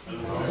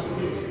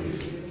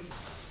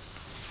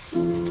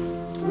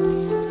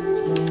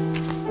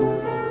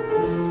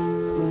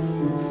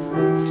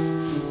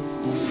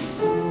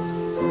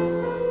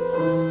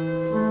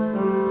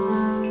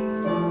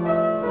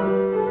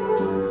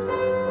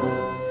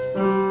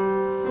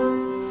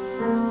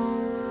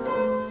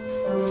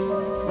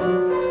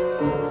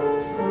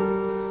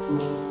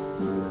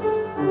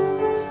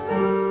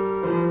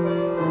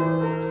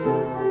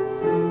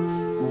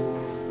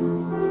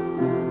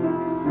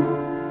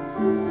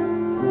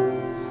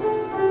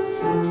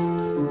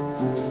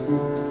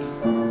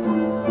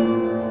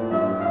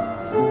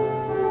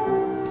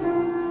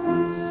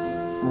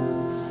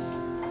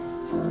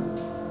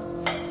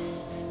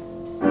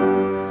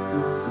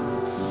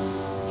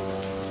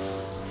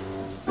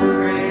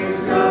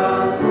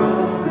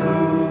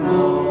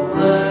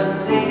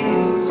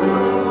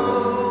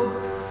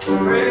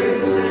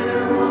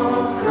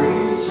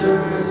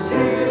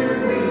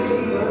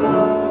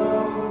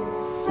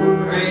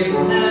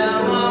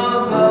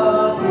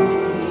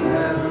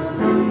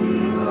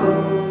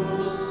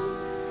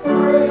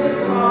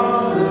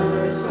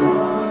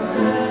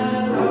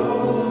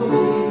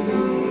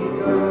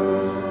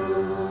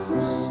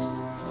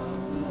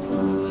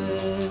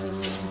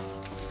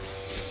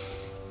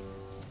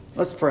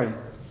 Let's pray.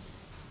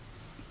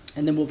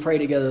 And then we'll pray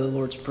together the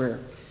Lord's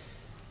Prayer.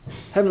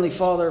 Heavenly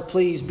Father,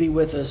 please be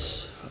with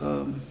us.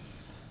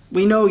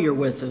 We know you're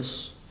with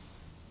us.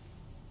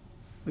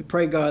 We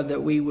pray, God,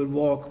 that we would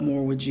walk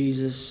more with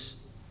Jesus,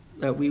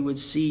 that we would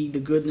see the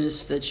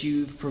goodness that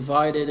you've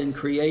provided in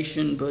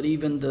creation, but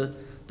even the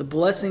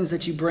blessings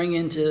that you bring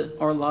into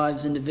our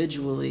lives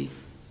individually.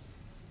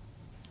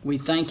 We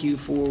thank you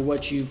for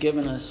what you've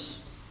given us.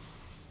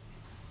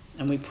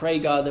 And we pray,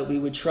 God, that we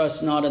would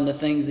trust not in the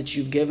things that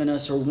you've given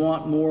us or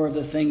want more of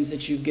the things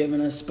that you've given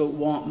us, but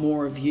want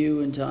more of you,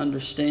 and to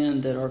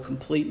understand that our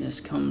completeness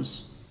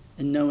comes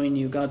in knowing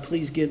you. God,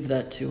 please give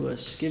that to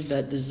us. Give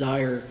that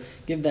desire.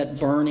 Give that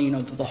burning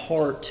of the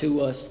heart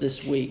to us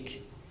this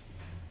week.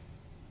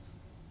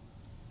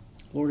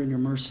 Lord, in your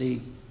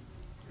mercy,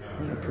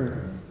 hear our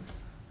prayer.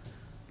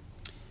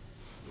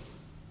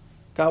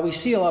 God, we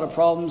see a lot of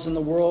problems in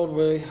the world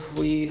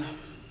where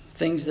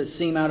things that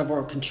seem out of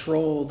our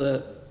control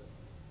that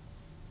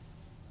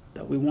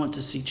we want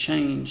to see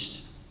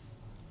changed.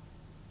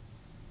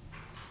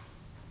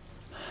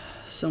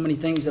 So many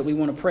things that we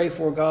want to pray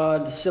for,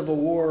 God. The civil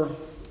war,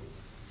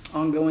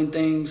 ongoing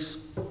things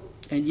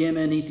in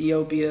Yemen,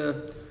 Ethiopia,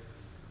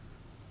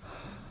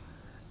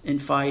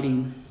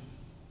 infighting,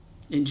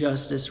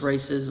 injustice,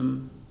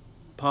 racism,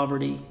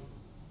 poverty.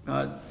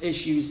 God,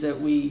 issues that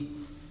we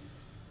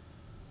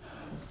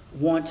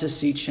want to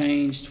see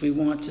changed. We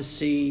want to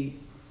see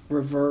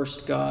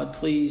reversed. God,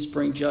 please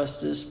bring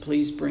justice.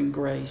 Please bring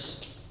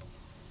grace.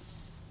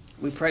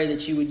 We pray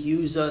that you would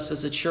use us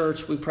as a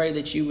church. We pray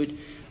that you would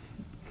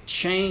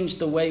change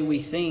the way we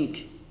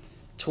think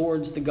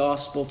towards the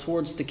gospel,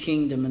 towards the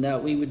kingdom, and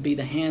that we would be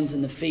the hands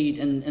and the feet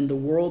in the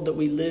world that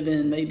we live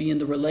in, maybe in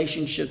the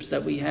relationships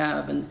that we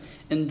have, and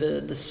in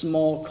the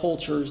small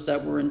cultures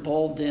that we're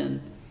involved in,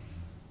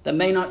 that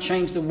may not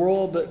change the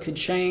world, but could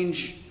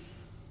change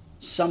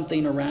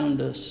something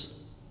around us.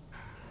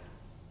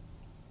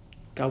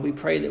 God, we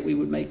pray that we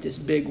would make this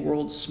big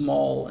world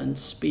small and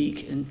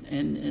speak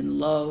in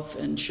love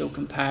and show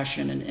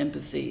compassion and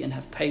empathy and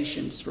have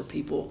patience for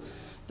people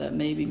that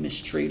maybe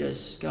mistreat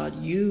us.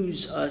 God,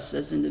 use us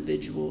as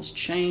individuals.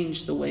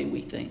 Change the way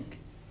we think.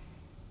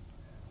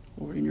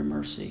 Lord, in your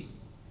mercy,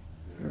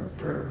 hear our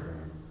prayer.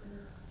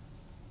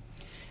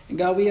 And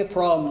God, we have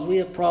problems. We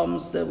have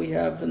problems that we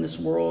have in this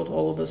world.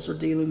 All of us are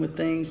dealing with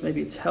things.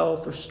 Maybe it's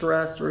health or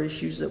stress or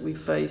issues that we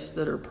face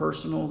that are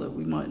personal that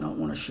we might not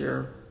want to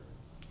share.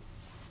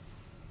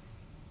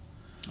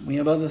 We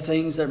have other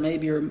things that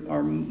maybe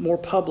are more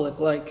public,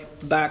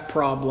 like back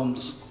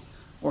problems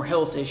or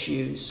health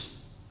issues.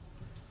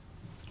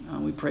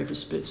 We pray for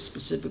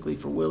specifically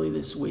for Willie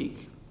this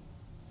week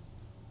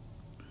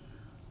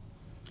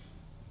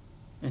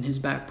and his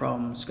back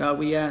problems. God,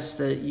 we ask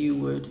that you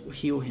would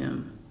heal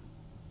him.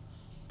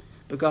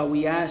 But God,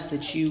 we ask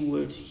that you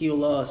would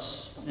heal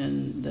us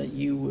and that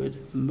you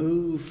would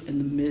move in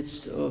the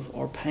midst of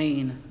our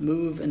pain,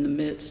 move in the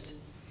midst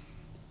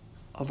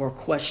of our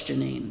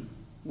questioning.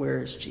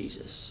 Where is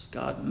Jesus?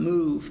 God,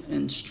 move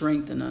and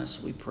strengthen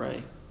us, we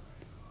pray.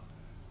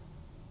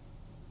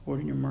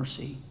 Lord, in your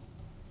mercy,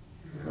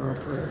 hear our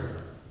prayer.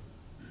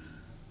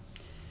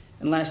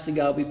 And lastly,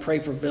 God, we pray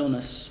for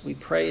Vilnius. We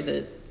pray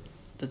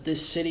that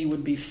this city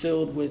would be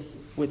filled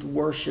with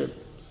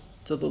worship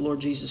to the Lord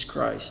Jesus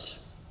Christ.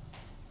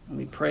 And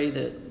we pray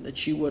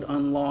that you would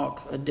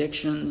unlock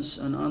addictions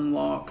and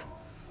unlock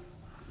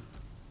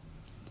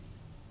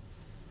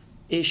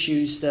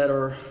issues that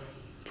are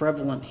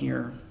prevalent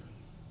here.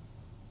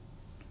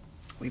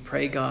 We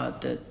pray,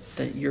 God,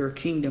 that your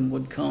kingdom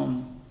would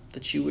come,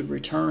 that you would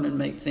return and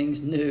make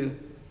things new.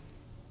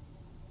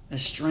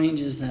 As strange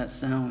as that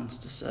sounds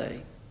to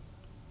say,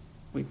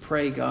 we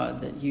pray,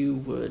 God, that you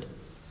would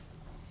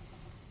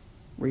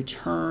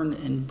return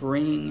and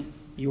bring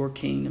your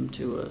kingdom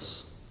to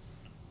us.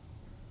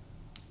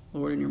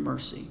 Lord, in your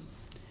mercy,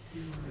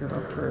 hear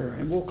our prayer.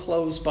 And we'll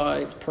close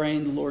by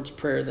praying the Lord's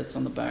Prayer that's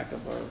on the back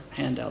of our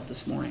handout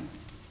this morning.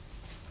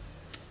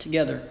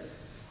 Together,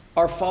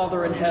 our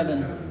Father in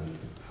heaven,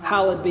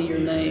 hallowed be your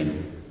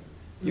name.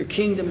 Your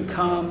kingdom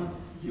come,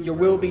 your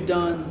will be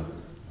done,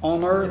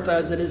 on earth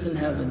as it is in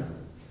heaven.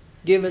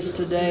 Give us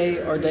today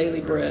our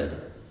daily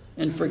bread,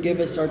 and forgive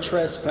us our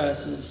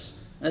trespasses,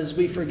 as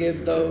we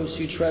forgive those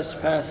who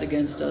trespass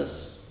against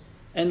us.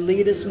 And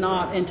lead us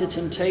not into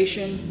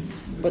temptation,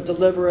 but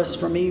deliver us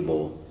from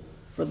evil.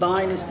 For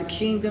thine is the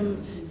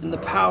kingdom, and the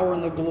power,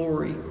 and the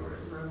glory,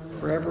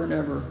 forever and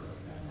ever.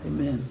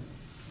 Amen.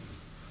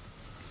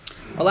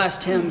 Our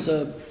last hymn's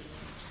a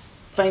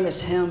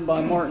famous hymn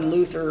by Martin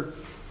Luther,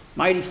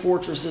 Mighty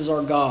Fortress is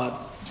Our God.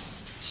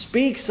 It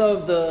speaks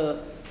of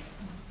the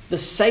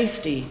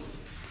safety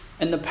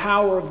and the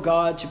power of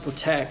God to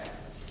protect.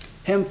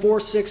 Hymn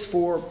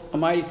 464, A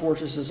Mighty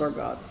Fortress is Our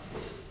God.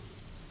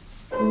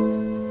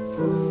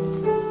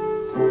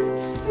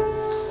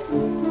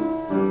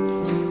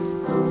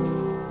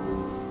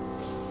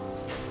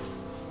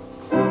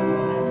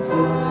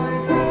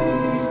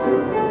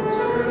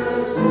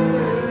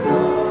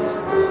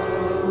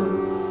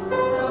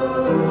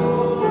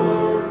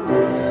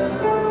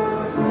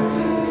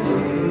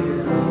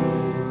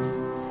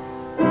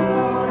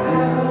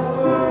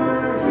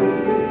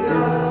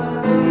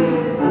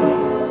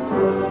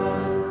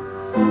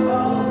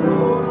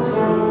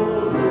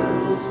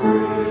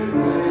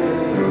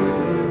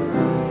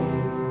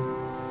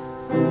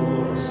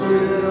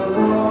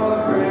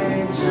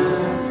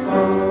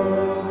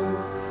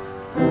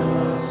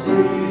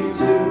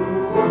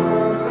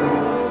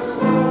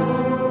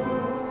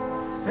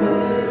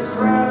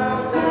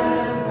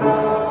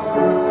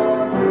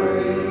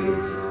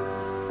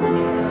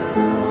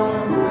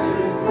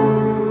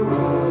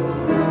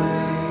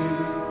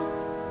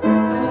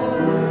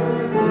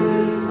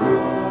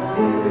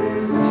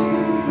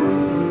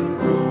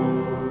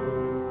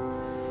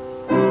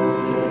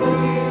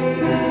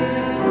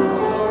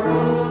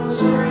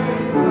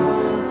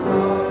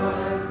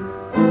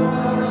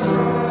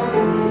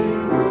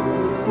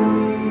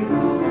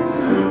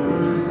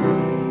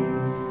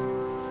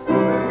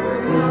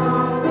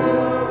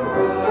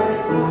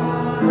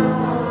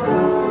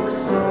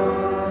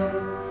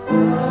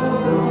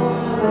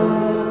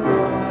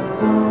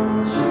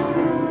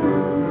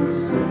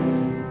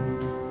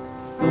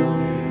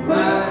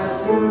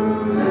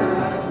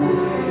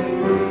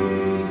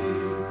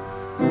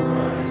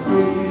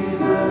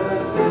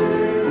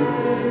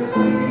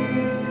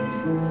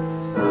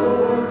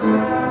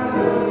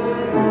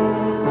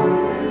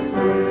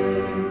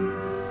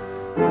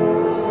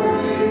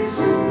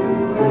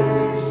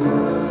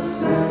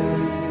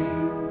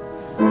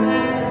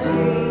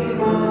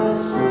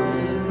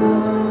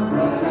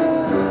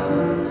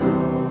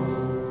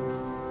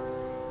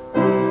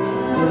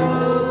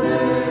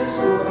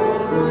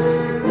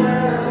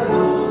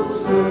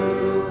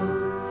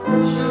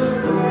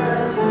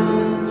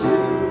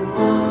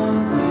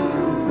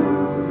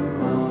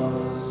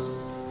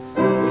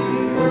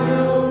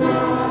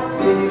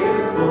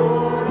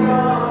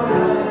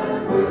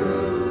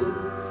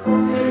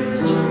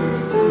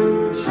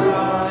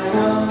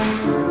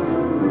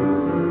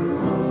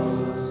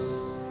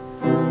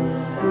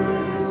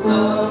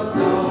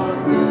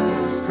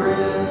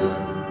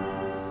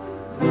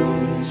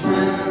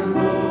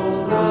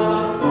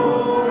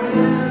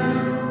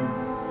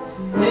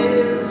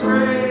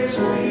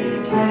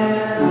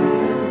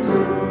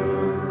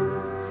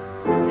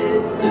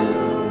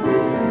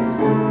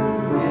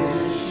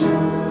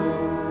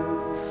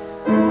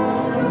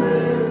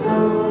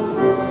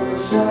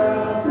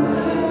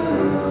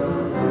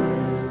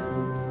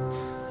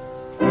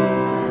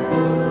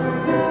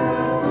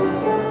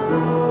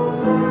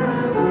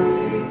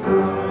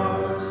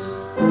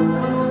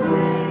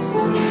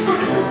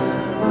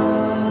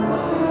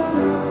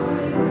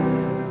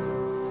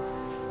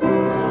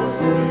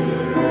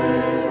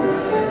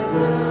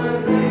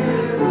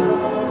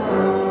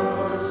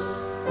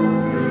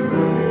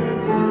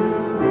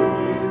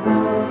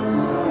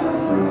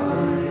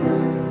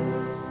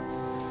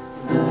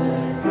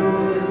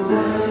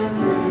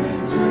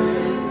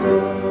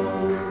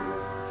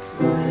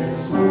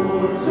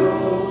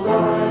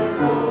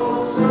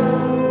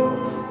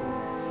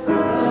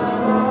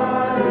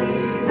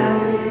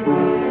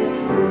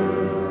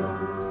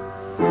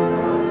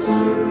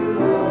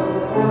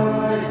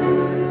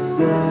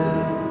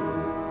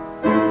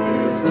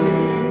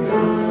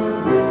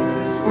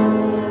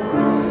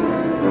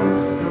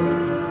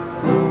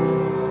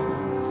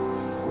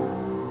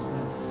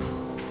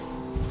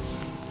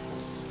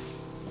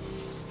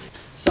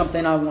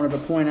 Something I wanted to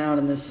point out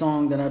in this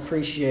song that I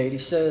appreciate. He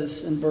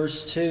says in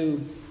verse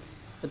 2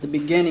 at the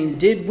beginning,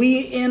 "Did we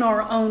in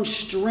our own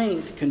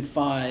strength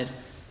confide,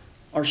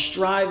 our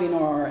striving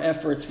or our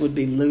efforts would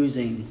be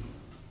losing."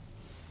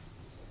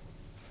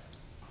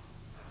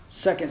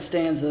 Second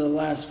stanza of the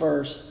last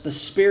verse, "The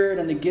Spirit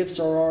and the gifts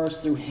are ours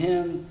through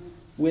Him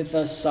with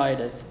us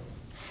sideth."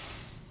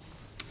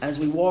 As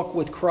we walk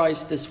with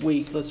Christ this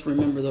week, let's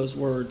remember those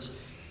words.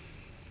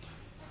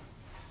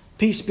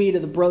 Peace be to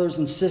the brothers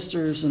and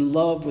sisters in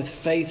love with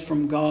faith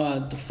from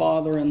God, the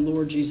Father and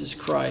Lord Jesus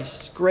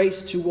Christ.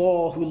 Grace to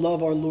all who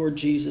love our Lord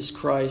Jesus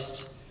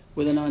Christ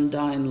with an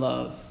undying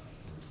love.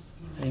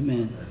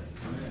 Amen.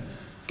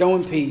 Go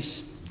in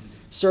peace.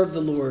 Serve the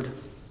Lord.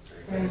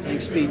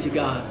 Thanks be to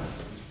God.